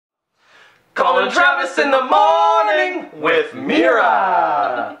Colin and Travis in the morning with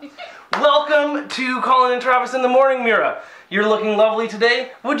Mira. Welcome to Colin and Travis in the morning, Mira. You're looking lovely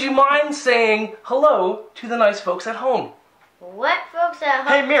today. Would you mind saying hello to the nice folks at home? What folks at home?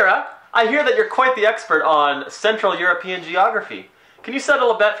 Hey Mira, I hear that you're quite the expert on Central European geography. Can you settle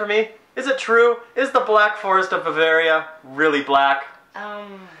a bet for me? Is it true? Is the Black Forest of Bavaria really black?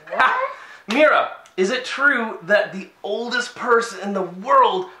 What? Mira, is it true that the oldest purse in the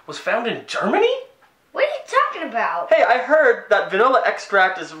world was found in Germany? What are you talking about? Hey, I heard that vanilla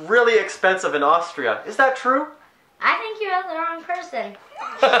extract is really expensive in Austria. Is that true? I think you're the wrong person.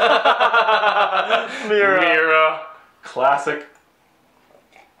 Mira. Classic.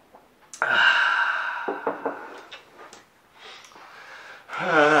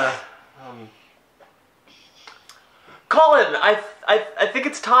 Colin, I think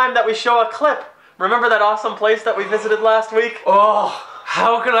it's time that we show a clip. Remember that awesome place that we visited last week? Oh,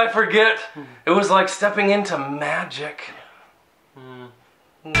 how could I forget? It was like stepping into magic.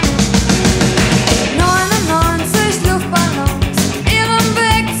 99 Luftballons, ihrem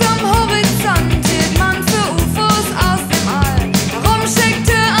Weg zum Horizont hielt man für UFOs aus dem All. Warum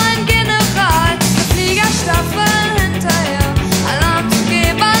schickte ein General Fliegerstaffeln hinterher? Alarm zu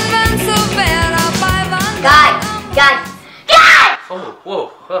geben, wenn's so wär, dabei waren God! Oh,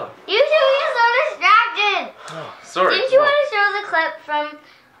 whoa. Oh. You two are so distracted! Oh, sorry. Didn't you want to show the clip from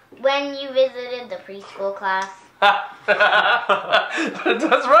when you visited the preschool class? That's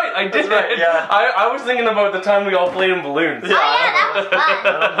right, I did. That's right, yeah. I was thinking about the time we all played in balloons. Oh yeah, that was fun.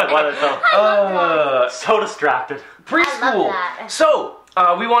 I love that. So distracted. Preschool. I love that. So,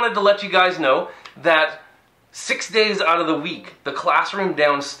 we wanted to let you guys know that 6 days out of the week, the classroom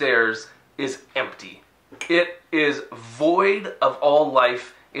downstairs is empty. It is void of all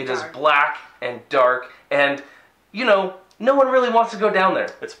life. It is black and dark, and, you know, no one really wants to go down there.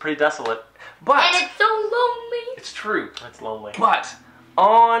 It's pretty desolate. But And it's so lonely. it's true. It's lonely. But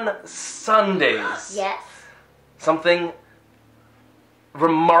on Sundays, Yes. something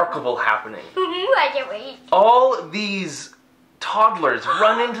remarkable happening. I can't wait. All these toddlers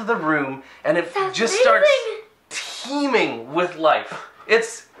run into the room, and it Sounds just amazing. starts teeming with life.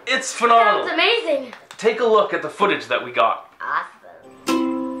 It's phenomenal. Sounds amazing. Take a look at the footage that we got. Awesome.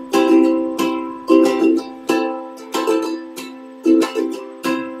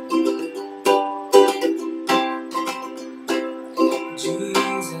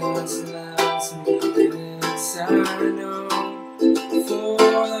 Jesus loves me, this I know, for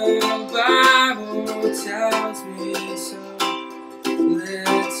the Bible tells me so.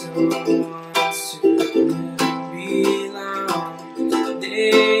 Little ones to him belong,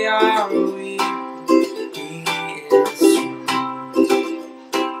 they are weak, he is strong.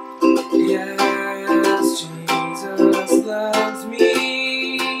 Yes, Jesus loves me,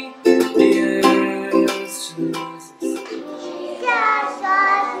 yes, Jesus. Jesus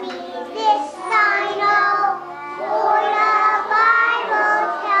loves me, this I know, for the Bible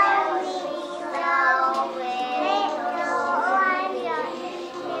tells me so. Little ones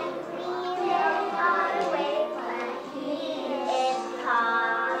him far away, but he is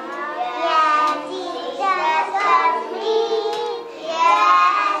come. Yes, Jesus loves me.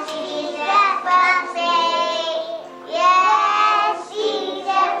 Yes, Jesus loves me. Yes,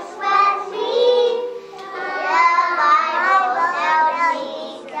 Jesus loves me. The Bible tells me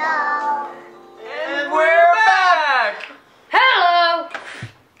so. And we're back! Hello.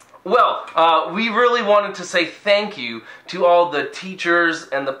 Well, we really wanted to say thank you to all the teachers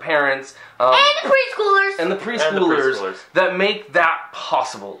and the parents And the preschoolers. and the preschoolers that make that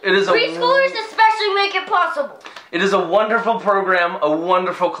possible. It is Preschoolers especially make it possible. It is a wonderful program, a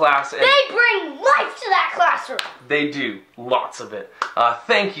wonderful class, and They bring life to that classroom. they do lots of it.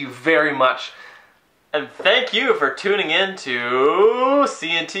 Thank you very much. And thank you for tuning in to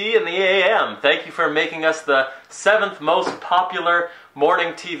C&T and the AM. Thank you for making us the 7th most popular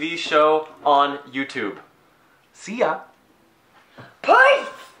morning TV show on YouTube. See ya. Peace.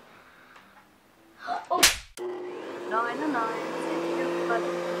 99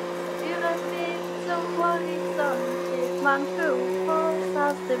 Luftballons, zum Horizont hielt man für UFOs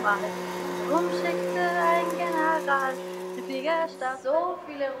aus dem All. Warum schickte ein General den Fliegerstab? So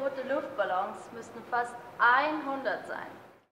viele rote Luftballons müssten fast 100 sein.